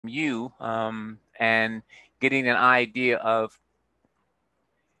you and getting an idea of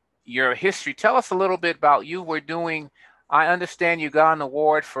your history. Tell us a little bit about you. We're doing, I understand you got an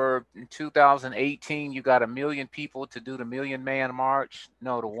award for in 2018. You got 1 million people to do the Million Man March.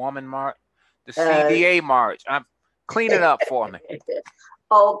 No, the Woman March, the Uh, CDA March. I'm clean it up for me.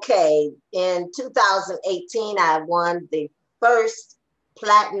 okay, in 2018, I won the first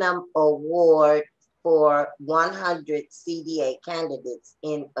platinum award for 100 CDA candidates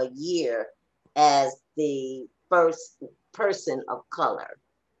in a year as the first person of color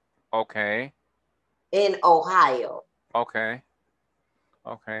Okay. in Ohio. Okay.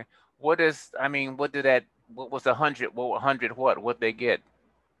 Okay. What is, I mean, what did that, what was 100? What 100 what? What they get?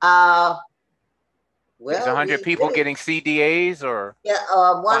 Uh, Is well, 100 we people really, getting CDAs or yeah,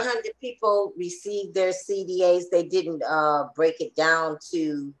 what? 100 people received their CDAs. They didn't break it down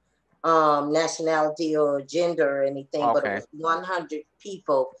to nationality or gender or anything, but it Okay. was 100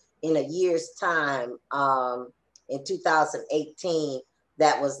 people in a year's time in 2018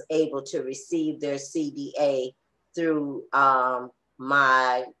 that was able to receive their CDA through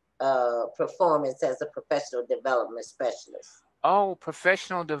my performance as a professional development specialist. Oh,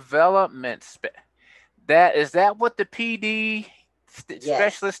 professional development. That is that what the PD Yes.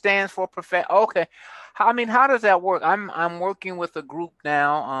 specialist stands for? Okay. I mean, how does that work? I'm working with a group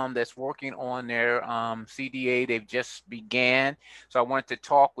now that's working on their CDA. They've just began, so I wanted to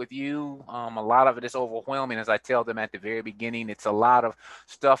talk with you. A lot of it is overwhelming, as I tell them at the very beginning. It's a lot of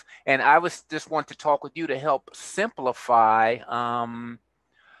stuff, and I was just want to talk with you to help simplify.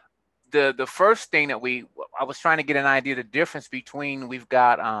 The first thing that I was trying to get an idea of the difference between we've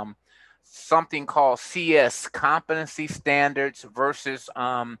got something called CS competency standards versus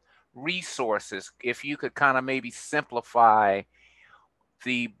resources. If you could kind of maybe simplify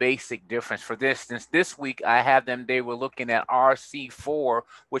the basic difference. For this instance, this week I had them. They were looking at RC4,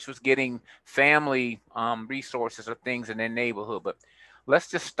 which was getting family resources or things in their neighborhood. But let's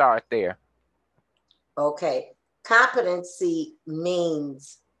just start there. Okay. Competency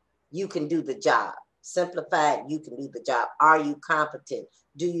means you can do the job. Simplified, you can do the job. Are you competent?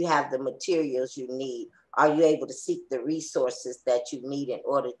 Do you have the materials you need? Are you able to seek the resources that you need in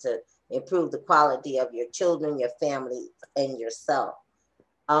order to improve the quality of your children, your family, and yourself?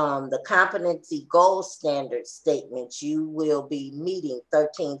 The competency goal standard statements, you will be meeting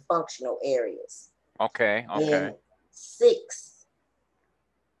 13 functional areas Okay. in Okay. six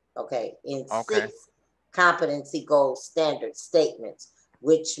okay, in Okay. six competency goal standard statements,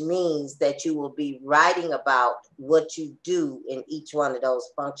 which means that you will be writing about what you do in each one of those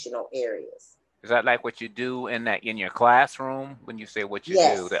functional areas. Is that like what you do in that in your classroom when you say what you do?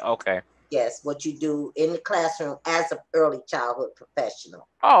 Yes, That okay. yes, what you do in the classroom as an early childhood professional.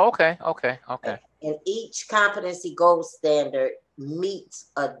 Oh, okay. Okay. Okay. Okay. And each competency goal standard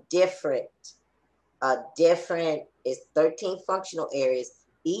meets a different, it's 13 functional areas.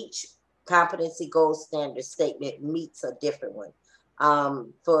 Each competency goal standard statement meets a different one.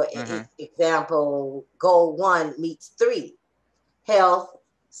 For Mhm. example, goal one meets three: health,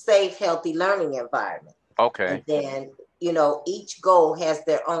 safe, healthy learning environment. And Okay. then, each goal has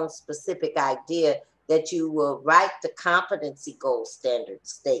their own specific idea that you will write the competency goal standard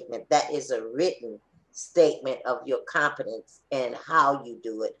statement. That is a written statement of your competence and how you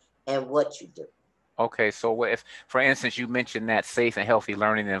do it and what you do. Okay. So if, for instance, you mentioned that safe and healthy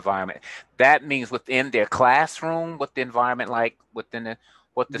learning environment, that means within their classroom, what the environment like within the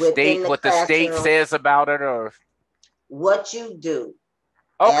Within the what the state classroom, says about it, or what you do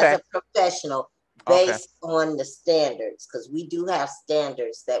as okay. a professional Okay. based on the standards, because we do have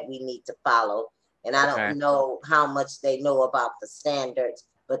standards that we need to follow. And I Okay. don't know how much they know about the standards,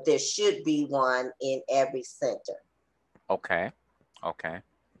 but there should be one in every center. Okay. Okay.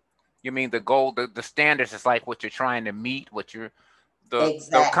 You mean the goal, the standards is like what you're trying to meet, what you're the kind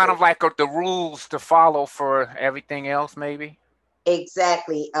Exactly. of like the rules to follow for everything else, maybe.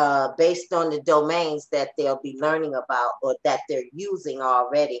 Exactly. Based on the domains that they'll be learning about or that they're using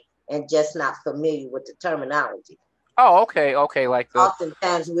already and just not familiar with the terminology. Oh, okay, okay, like the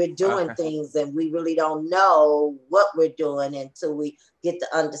Oftentimes we're doing okay, things and we really don't know what we're doing until we get the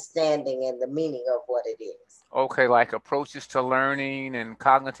understanding and the meaning of what it is. okay, like approaches to learning and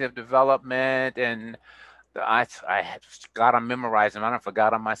cognitive development, and I had got to memorize them. I don't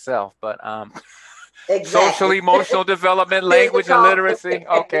forgot them myself, but social Exactly. emotional development, language and Physical. literacy.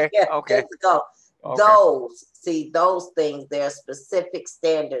 Okay, Yeah, okay, physical. okay, Those things, there are specific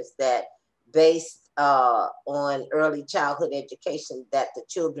standards that based on early childhood education that the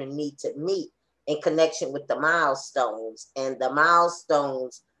children need to meet in connection with the milestones. And the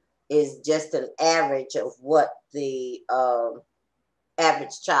milestones is just an average of what the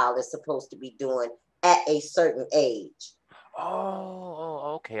average child is supposed to be doing at a certain age.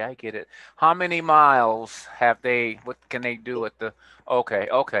 Okay, I get it. How many miles have they? What can they do at the? Okay,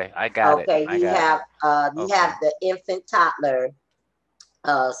 okay, I got it. Okay, I got it. you Okay. have the infant toddler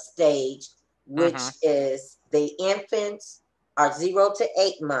stage, which Mhm. is the infants are 0 to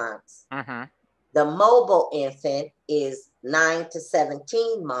 8 months. Mhm. The mobile infant is 9 to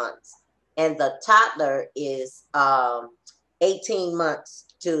 17 months, and the toddler is 18 months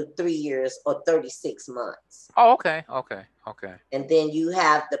to 3 years or 36 months. Oh, okay. Okay. Okay. And then you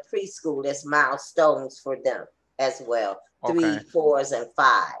have the preschool that's milestones for them as well, three, Okay. fours, and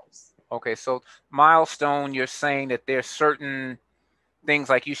fives. Okay. So milestone, you're saying that there's certain things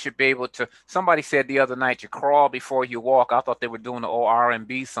like you should be able to. Somebody said the other night you crawl before you walk. I thought they were doing the old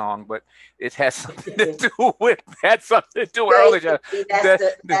R&B song, but it has something to do with had something to do with earlier. Basically,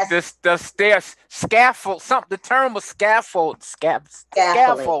 that's The stairs scaffold. Something. The term was scaffolding.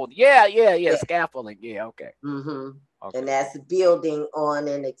 scaffold. Yeah. Yeah. Yeah. Yeah. Scaffolding. Yeah. Okay. Mm-hmm. And Okay. that's building on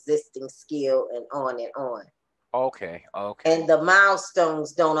an existing skill and on and on. Okay. Okay. And the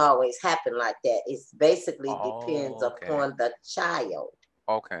milestones don't always happen like that. It's basically depends Oh. Okay. upon the child,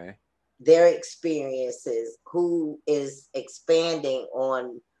 Okay. their experiences, who is expanding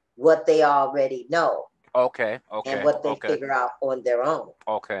on what they already know Okay. and Okay. what they Okay. figure out on their own.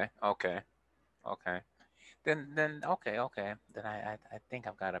 Okay. Okay. Okay. Then okay, okay. Then I think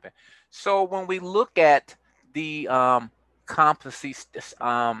I've got it. So when we look at the competency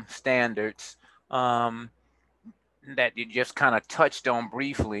standards um, that you just kind of touched on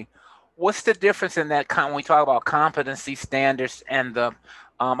briefly, what's the difference in that when we talk about competency standards and the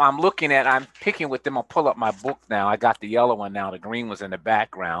I'm picking with them. I'll pull up my book now. I got the yellow one now. The green was in the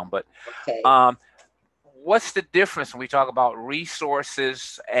background, but Okay. um, what's the difference when we talk about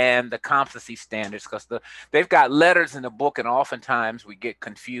resources and the competency standards? Because they've got letters in the book, and oftentimes we get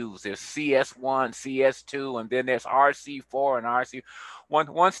confused. There's CS1, CS2, and then there's RC4 and RC.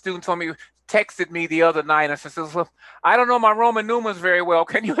 One student texted me the other night and says, "Look, I don't know my Roman numerals very well.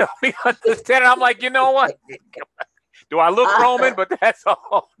 Can you help me understand?" And I'm like, you know what? Do I look Roman? But that's a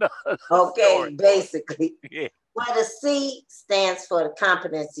whole nother story. Okay, basically. Yeah. Well, the C stands for the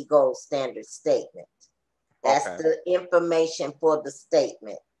competency goal standard statement. That's Okay. the information for the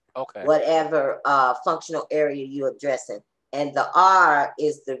statement, Okay. whatever functional area you're addressing. And the R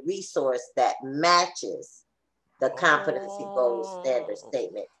is the resource that matches the competency goal standard Oh.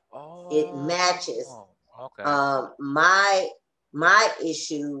 statement. It matches. Oh. Okay. My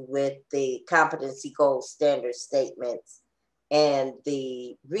issue with the competency goal standard statements and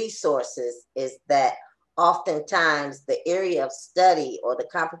the resources is that oftentimes the area of study or the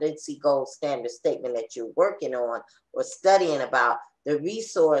competency goal standard statement that you're working on or studying about, the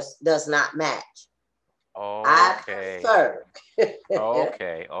resource does not match. I Okay. prefer,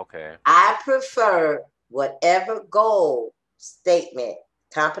 Okay. Okay. I prefer whatever goal statement,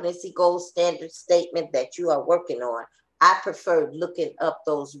 competency goal standard statement that you are working on. I prefer looking up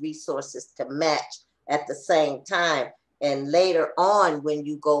those resources to match at the same time. And later on, when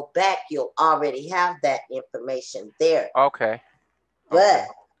you go back, you'll already have that information there. Okay. But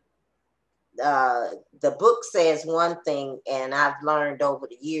Okay. the book says one thing, and I've learned over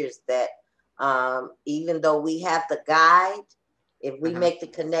the years that even though we have the guide, if we Mhm. make the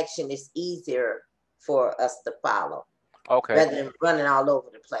connection, it's easier for us to follow Okay. rather than running all over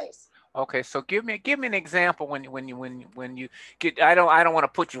the place. Okay. So give me an example when you get. I don't want to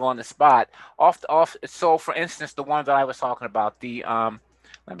put you on the spot. Off. So for instance, the one that I was talking about, the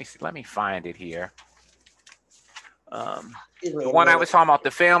let me see. Let me find it here. Um, Give me the a one I was minute. talking about,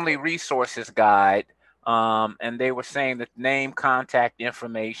 the Family Resources Guide. And they were saying that name, contact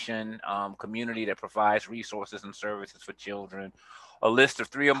information, community that provides resources and services for children, a list of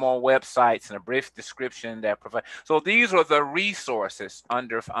 3 or more websites, and a brief description that provide. So these are the resources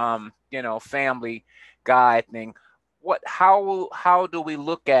under, family guide thing. How do we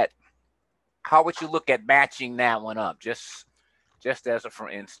look at, how would you look at matching that one up? Just as a for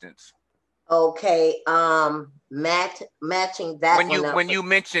instance. Okay, matching that when you one up when with you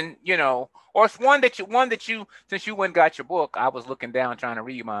mention, or it's one that you since you went and got your book, I was looking down trying to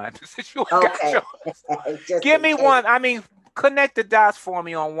read mine. Since you went and got okay, your, just give in me case. one. I mean, connect the dots for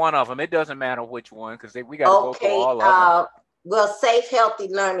me on one of them. It doesn't matter which one because we got to go through Okay, all of them. well, safe, healthy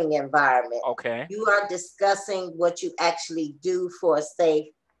learning environment. Okay. You are discussing what you actually do for a safe,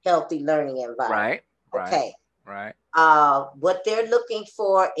 healthy learning environment. Right. Right. Okay. Right. What they're looking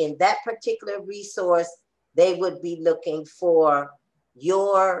for in that particular resource, they would be looking for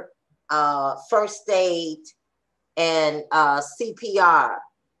your first aid and CPR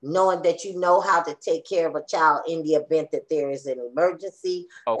knowing that you know how to take care of a child in the event that there is an emergency,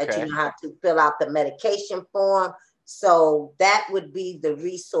 that you know how to fill out the medication form. So that would be the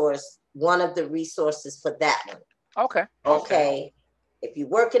resource, one of the resources for that one. Okay. If you're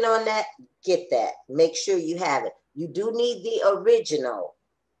working on that, get that. Make sure you have it. You do need the original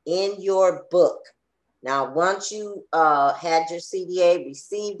in your book. Now, once you had your CDA,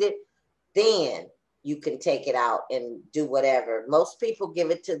 received it, then you can take it out and do whatever. Most people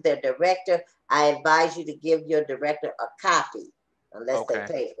give it to their director. I advise you to give your director a copy, unless they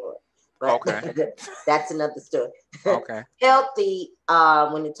pay for it. But that's another story. Healthy,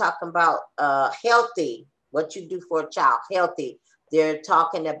 when you're talking about healthy, what you do for a child, healthy, they're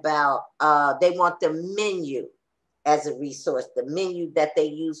talking about, they want the menu as a resource, the menu that they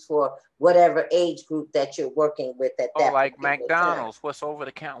use for whatever age group that you're working with at that like McDonald's, time. What's over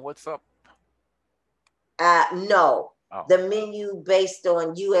the counter? What's up? No, the menu based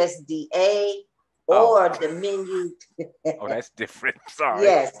on USDA or the menu. Oh, that's different. Sorry.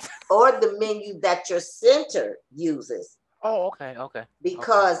 Yes, or the menu that your center uses. Oh, okay.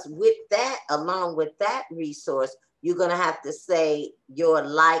 Because with that, along with that resource, you're going to have to say your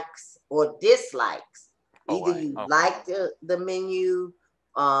likes or dislikes. Either you like the menu,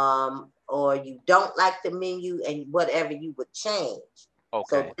 or you don't like the menu, and whatever you would change.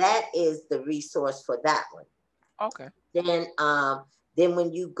 So that is the resource for that one. Then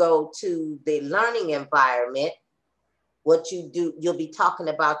when you go to the learning environment, what you do, you'll be talking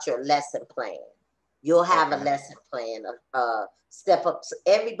about your lesson plan. You'll have a lesson plan, step up. So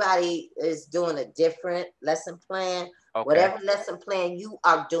everybody is doing a different lesson plan. Whatever lesson plan you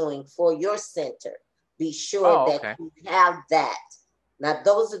are doing for your center, be sure that you have that. Now,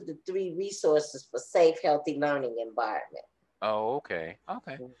 those are the 3 resources for safe, healthy learning environment.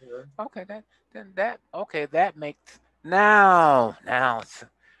 That makes now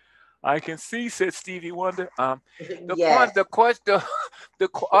I can see, said Stevie Wonder.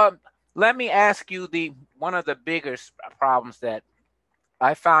 Let me ask you one of the biggest problems that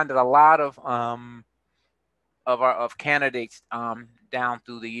I find that a lot of candidates down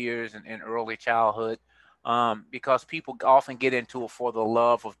through the years in early childhood, because people often get into it for the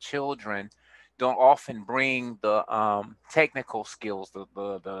love of children, don't often bring the technical skills,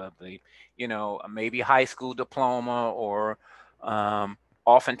 the maybe high school diploma, or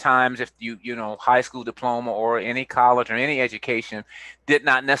oftentimes if high school diploma or any college or any education did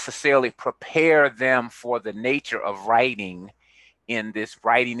not necessarily prepare them for the nature of writing in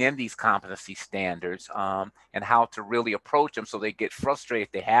these competency standards, and how to really approach them, so they get frustrated.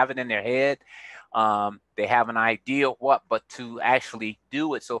 They have it in their head. They have an idea but to actually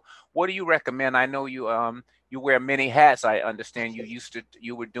do it. So what do you recommend? I know you wear many hats. I understand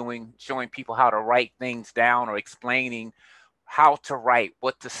you were showing people how to write things down, or explaining how to write,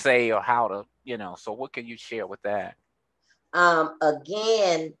 what to say, or how to, so what can you share with that?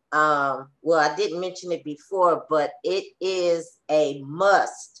 Again, well, I didn't mention it before, but it is a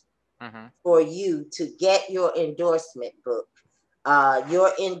must for you to get your endorsement book.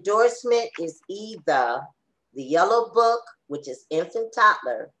 Your endorsement is either the yellow book, which is infant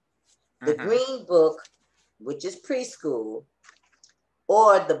toddler, the green book, which is preschool,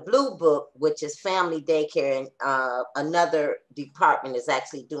 or the blue book, which is family daycare. And another department is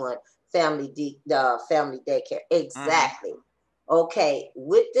actually doing family daycare. Exactly. Okay.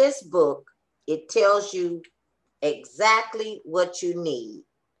 With this book, it tells you exactly what you need.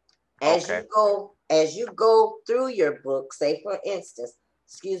 As you go through your book, say for instance,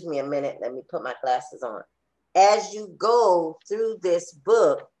 excuse me a minute, let me put my glasses on. As you go through this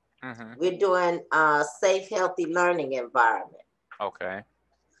book, we're doing a safe, healthy learning environment.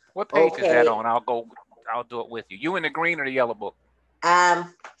 What page is that on? I'll do it with you. You in the green or the yellow book?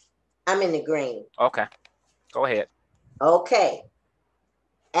 I'm in the green. Go ahead.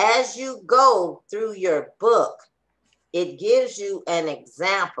 As you go through your book, it gives you an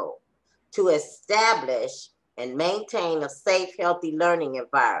example to establish and maintain a safe, healthy learning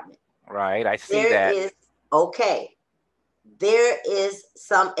environment. Right, I see that. There is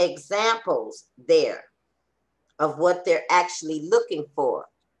some examples there of what they're actually looking for.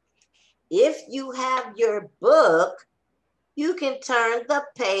 If you have your book, you can turn the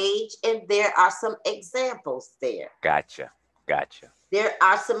page and there are some examples there. Gotcha. There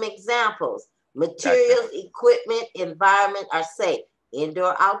are some examples. Materials, equipment, environment are safe.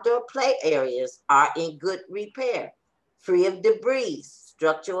 Indoor, outdoor play areas are in good repair. Free of debris,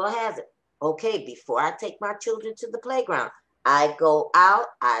 structural hazard. Okay, before I take my children to the playground, I go out,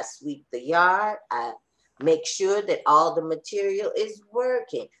 I sweep the yard, I make sure that all the material is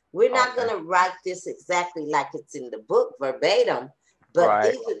working. We're not going to write this exactly like it's in the book verbatim, But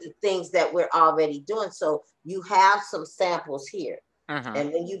Right. these are the things that we're already doing. So you have some samples here. Mm-hmm.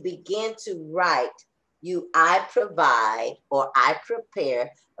 And when you begin to write, I provide or I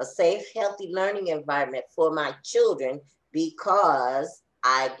prepare a safe, healthy learning environment for my children because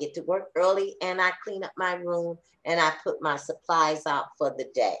I get to work early and I clean up my room and I put my supplies out for the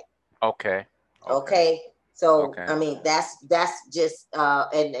day. Okay. Okay. Okay. So Okay. I mean that's just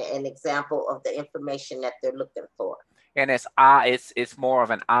an example of the information that they're looking for. And it's more of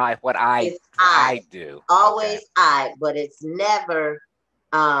an I, It's what I do. Okay. always but it's never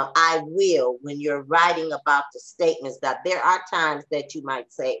I will when you're writing about the statements. That there are times that you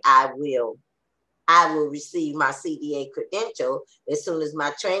might say I will receive my CDA credential as soon as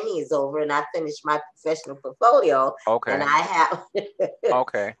my training is over and I finish my professional portfolio and Okay. I have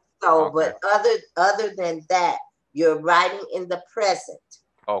Okay. so Okay. but other than that, you're writing in the present.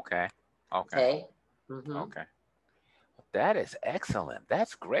 Okay. Okay. Okay. Mm-hmm. Okay. That is excellent.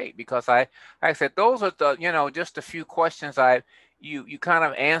 That's great because like I said, those are just a few questions you kind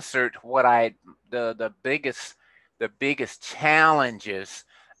of answered what the biggest challenges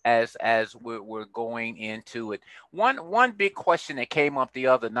as we're going into it. One big question that came up the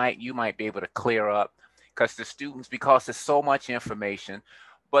other night, you might be able to clear up because the students, because there's so much information,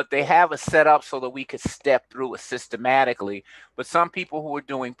 but they have it set up so that we could step through it systematically. But some people who were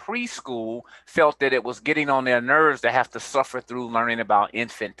doing preschool felt that it was getting on their nerves to have to suffer through learning about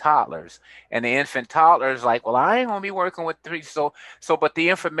infant toddlers. And the infant toddlers like, well, I ain't gonna be working with three. But the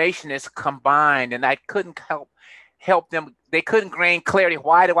information is combined, and I couldn't help them. They couldn't gain clarity.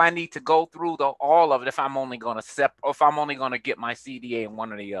 Why do I need to go through all of it if I'm only gonna or if I'm only gonna get my CDA in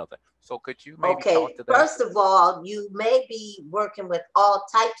one or the other? So could you maybe talk Okay. to that? First of all, you may be working with all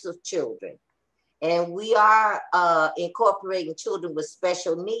types of children. And we are incorporating children with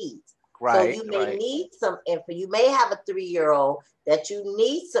special needs. So Right, you may right. need some info. You may have a 3-year-old that you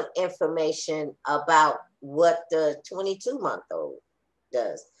need some information about what the 22-month-old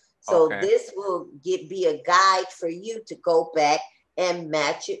does. So Okay. this will be a guide for you to go back and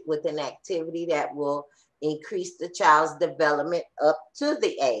match it with an activity that will increase the child's development up to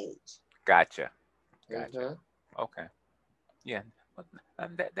the age. Gotcha. Gotcha. Mm-hmm. Okay. Yeah.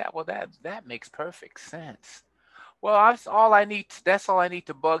 That makes perfect sense. Well, that's all I need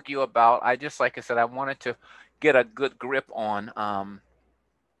to bug you about. I just, like I said, I wanted to get a good grip on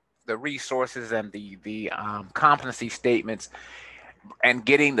the resources and the competency statements and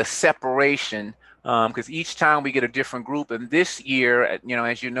getting the separation because each time we get a different group. And this year,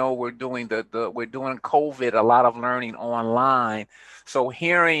 as you know, we're doing we're doing COVID, a lot of learning online. So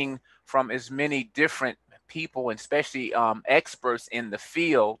hearing from as many different people, and especially experts in the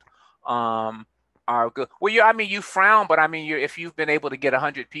field, um, are good. Well, I mean, you frown, but I mean, if you've been able to get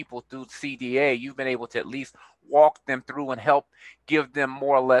 100 people through CDA, you've been able to at least walk them through and help give them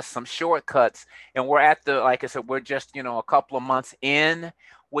more or less some shortcuts. And we're like I said, we're just, a couple of months in,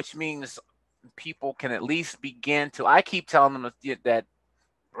 which means people can at least begin to. I keep telling them that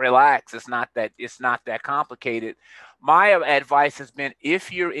relax. It's not that complicated. My advice has been,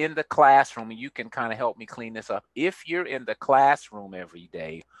 if you're in the classroom, and you can kind of help me clean this up. If you're in the classroom every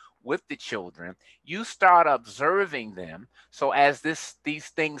day with the children, you start observing them. So as these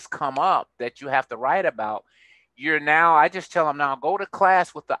things come up that you have to write about, I just tell them, now go to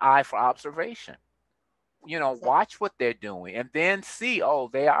class with the eye for observation. Watch what they're doing and then see, oh,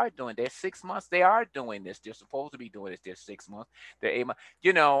 they're 6 months, they are doing this. They're supposed to be doing this. They're 6 months, they're 8 months.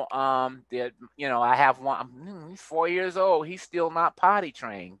 I have one, he's 4 years old. He's still not potty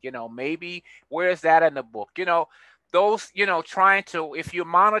trained. Maybe where's that in the book? Those, trying to, if you're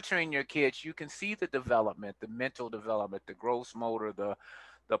monitoring your kids, you can see the development, the mental development, the gross motor, the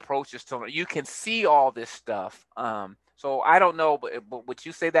approaches to it. You can see all this stuff. So I don't know, but would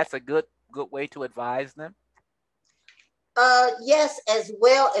you say that's a good way to advise them? Yes, as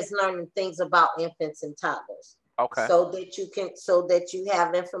well as learning things about infants and toddlers, Okay. so that you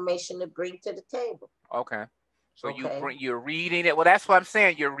have information to bring to the table. Okay. So Okay. you're reading it. Well, that's what I'm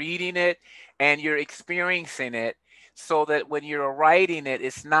saying. You're reading it and you're experiencing it so that when you're writing it,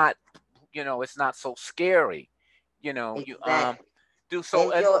 it's not so scary. You Exactly. do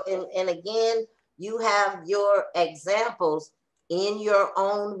so. And And and again, you have your examples in your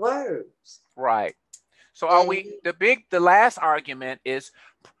own words. right. So And you the last argument is,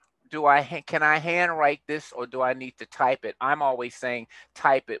 can I handwrite this or do I need to type it? I'm always saying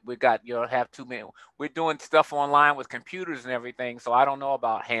type it. Have too many. We're doing stuff online with computers and everything, so I don't know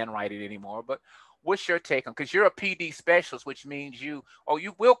about handwriting anymore. But what's your take on? Because you're a PD specialist, which means you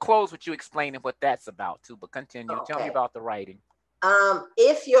will close with you explaining what that's about too. But continue. Tell me okay. about the writing.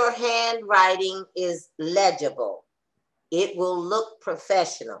 If your handwriting is legible, It will look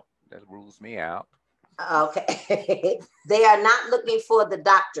professional. That rules me out. Okay. They are not looking for the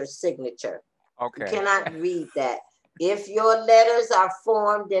doctor's signature. You Okay. cannot read that. If your letters are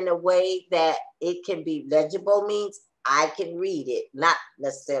formed in a way that it can be legible, means I can read it. Not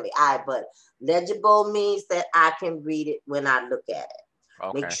necessarily I, but legible means that I can read it when I look at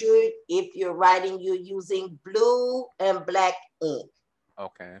it. Make Okay. sure if you're writing, you're using blue and black ink.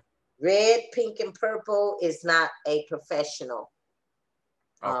 Okay. Red, pink, and purple is not a professional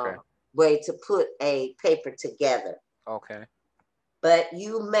Okay. way to put a paper together. Okay. But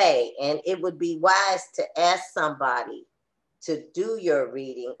you may, and it would be wise to ask somebody to do your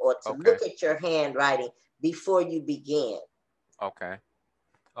reading or to Okay. look at your handwriting before you begin. Okay.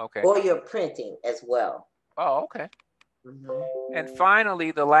 Okay. Or your printing as well. Oh, okay. Mm-hmm. And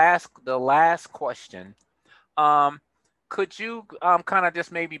finally, the last question. Could you kind of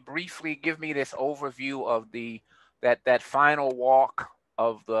just maybe briefly give me this overview of that final walk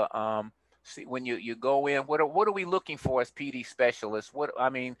of the see when you go in, what are we looking for as PD specialists? What I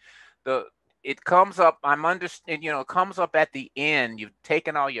mean, the it comes up, I'm understand, it comes up at the end. You've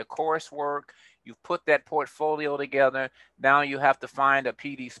taken all your coursework, you've put that portfolio together. Now you have to find a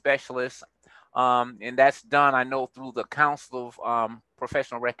PD specialist. And that's done, I know, through the Council of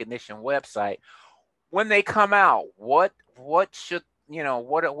Professional Recognition website. When they come out, what should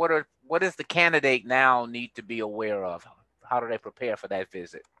what does the candidate now need to be aware of? How do they prepare for that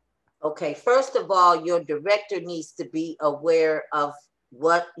visit? Okay, first of all, your director needs to be aware of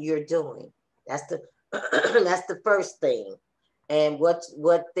what you're doing. That's the that's the first thing. And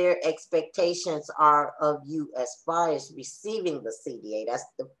what their expectations are of you as far as receiving the CDA. That's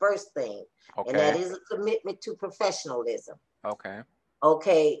the first thing. And that Okay. is a commitment to professionalism. Okay.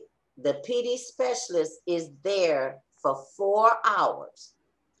 Okay, the PD specialist is there for 4 hours.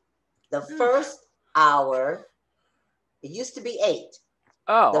 The first hour, it used to be 8.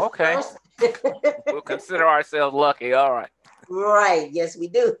 The Oh, okay. first, We'll consider ourselves lucky. All right. right, yes, we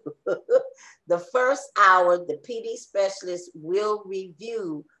do. The first hour, the PD specialist will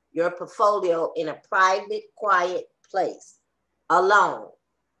review your portfolio in a private, quiet place, alone.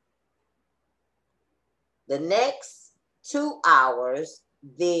 The next 2 hours,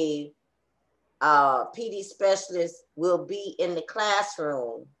 the PD specialist will be in the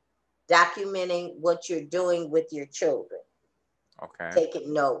classroom documenting what you're doing with your children, Okay.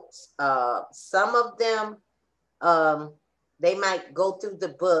 taking notes. Some of them, they might go through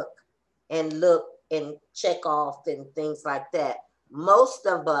the book and look and check off and things like that. Most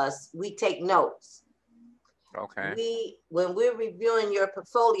of us, we take notes. Okay. When we're reviewing your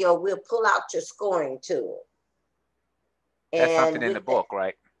portfolio, we'll pull out your scoring tool. That's And something in the with that, book,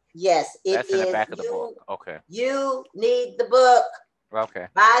 right? yes, it That's in the is back of the book. Okay. you need the book. Okay.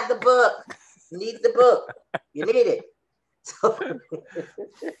 Buy the book. You need the book. You need it. So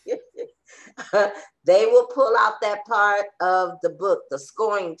they will pull out that part of the book, the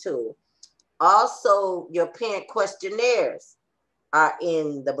scoring tool. Also, your parent questionnaires are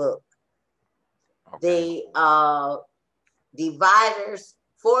in the book. Okay. The dividers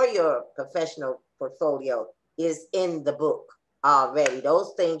for your professional portfolio is in the book already.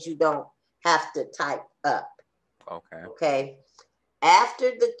 Those things you don't have to type up. Okay. Okay.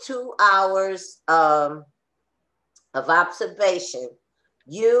 After the 2 hours of observation,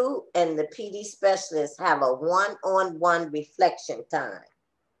 you and the PD specialist have a one-on-one reflection time.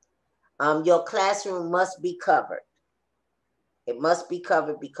 Your classroom must be covered. It must be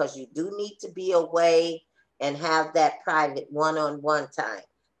covered because you do need to be away and have that private one-on-one time.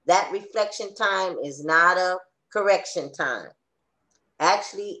 That reflection time is not a correction time.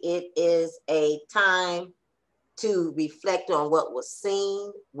 Actually, it is a time to reflect on what was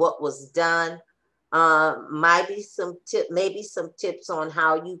seen, what was done. Maybe some tips on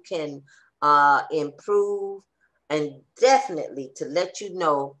how you can improve, and definitely to let you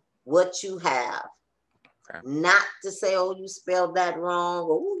know what you have. Okay. Not to say, oh, you spelled that wrong,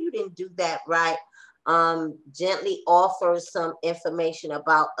 or oh, you didn't do that right. Gently offer some information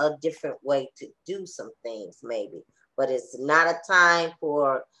about a different way to do some things, maybe. But it's not a time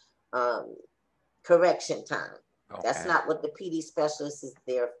for correction time. That's Okay. not what the PD specialist is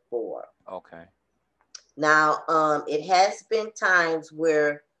there for. Okay. Now, it has been times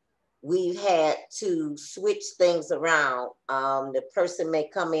where we've had to switch things around. The person may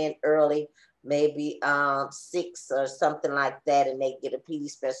come in early, maybe 6 or something like that, and they get a PD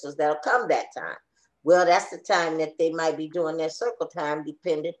specialist that'll come that time. Well, that's the time that they might be doing their circle time,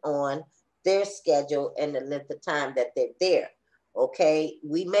 depending on their schedule and the length of time that they're there. Okay,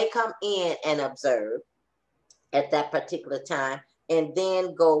 we may come in and observe at that particular time and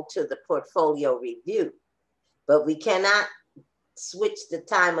then go to the portfolio review. but we cannot switch the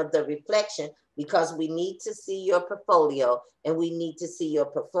time of the reflection because we need to see your portfolio and we need to see your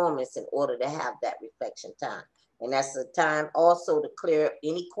performance in order to have that reflection time. And that's the time also to clear up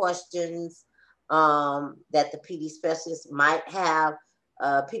any questions that the PD specialist might have.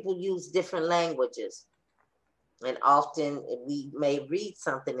 People use different languages. And often we may read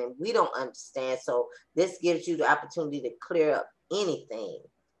something and we don't understand. So this gives you the opportunity to clear up anything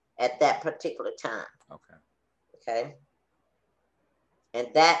at that particular time. Okay. Okay. And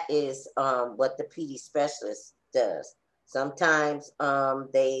that is what the PD specialist does. Sometimes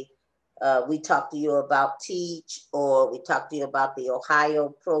we talk to you about TEACH, or we talk to you about the Ohio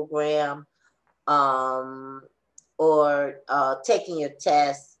program, or taking your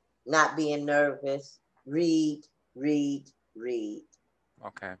test, not being nervous, read. Okay.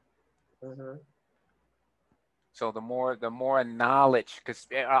 Mm-hmm. So the more knowledge, because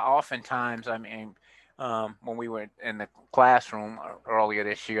oftentimes, I mean, when we were in the classroom earlier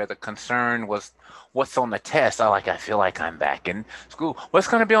this year, the concern was what's on the test. I feel like I'm back in school. What's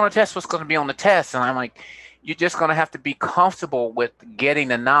going to be on the test? What's going to be on the test? And I'm like, you're just going to have to be comfortable with getting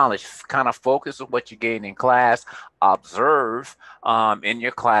the knowledge, kind of focus on what you gain in class, observe in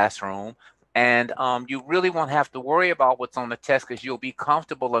your classroom. And you really won't have to worry about what's on the test because you'll be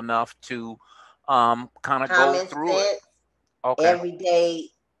comfortable enough to kind of go Common through it. sense, Okay.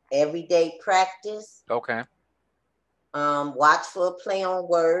 everyday practice. Okay. Watch for a play on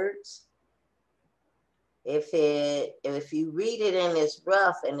words. If you read it and it's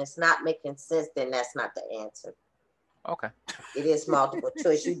rough and it's not making sense, then that's not the answer. Okay. It is multiple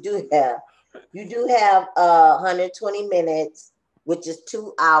choice. You do have 120 minutes, which is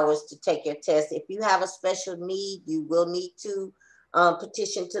 2 hours to take your test. If you have a special need, you will need to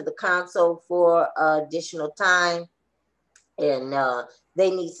petition to the council for additional time. And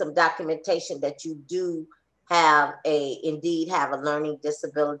they need some documentation that you do indeed have a learning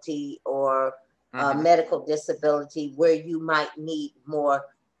disability or medical disability where you might need more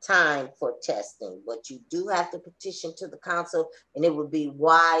time for testing. But you do have to petition to the council, and it would be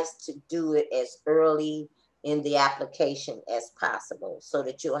wise to do it as early in the application as possible so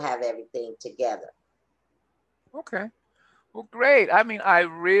that you'll have everything together. Okay. Well, great. I mean, I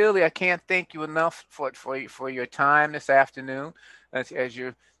can't thank you enough for your time this afternoon as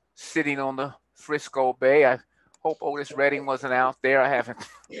you're sitting on the Frisco Bay. I hope Otis Redding wasn't out there. I haven't.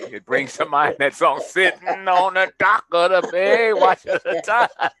 It brings to mind that song, "Sitting on the Dock of the Bay, watching the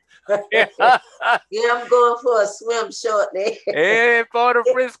tide." Yeah, I'm going for a swim shortly. Hey, for the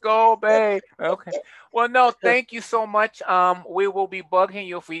Frisco Bay. Okay. Well, no, thank you so much. We will be bugging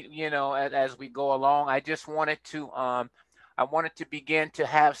you if we, as we go along. I just wanted to, I wanted to begin to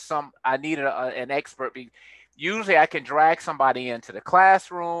have I needed an expert. Usually I can drag somebody into the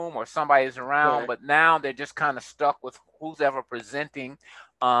classroom or somebody's around, but now they're just kind of stuck with who's ever presenting,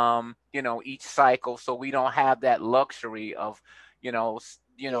 each cycle. So we don't have that luxury of,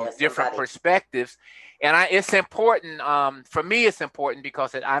 different perspectives. And it's important, for me, it's important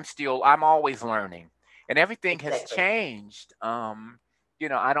because I'm always learning and everything has changed. I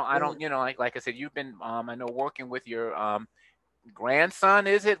don't, like I said, you've been, I know, working with your, grandson,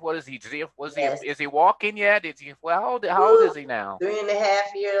 is it? What is he? Is he walking yet? How old is he now?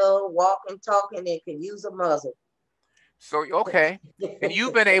 3.5-year-old, walking, talking, and can use a muzzle. So, okay. And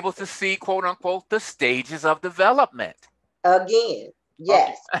you've been able to see, quote unquote, the stages of development. Again,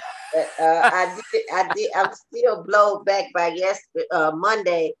 yes. I'm still blown back by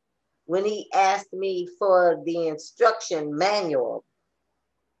Monday when he asked me for the instruction manual.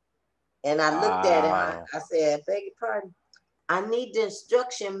 And I looked at him, I said, beg your pardon. I need the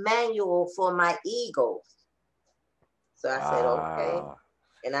instruction manual for my Eagles. So I said, okay.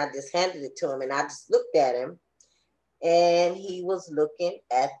 And I just handed it to him and I just looked at him and he was looking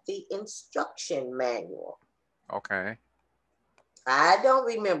at the instruction manual. Okay. I don't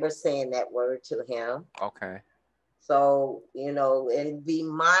remember saying that word to him. Okay. So, and be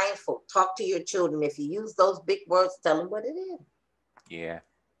mindful. Talk to your children. If you use those big words, tell them what it is. Yeah.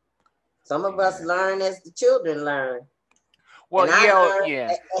 Some of us learn as the children learn. Well, I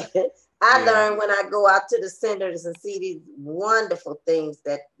learn when I go out to the centers and see these wonderful things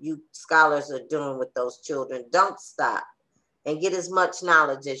that you scholars are doing with those children. Don't stop and get as much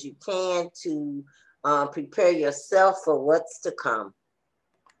knowledge as you can to prepare yourself for what's to come.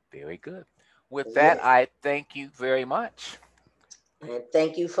 Very good. With that, I thank you very much. And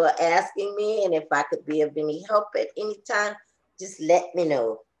thank you for asking me. And if I could be of any help at any time, just let me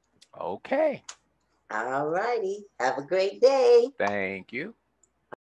know. Okay. All righty. Have a great day. Thank you.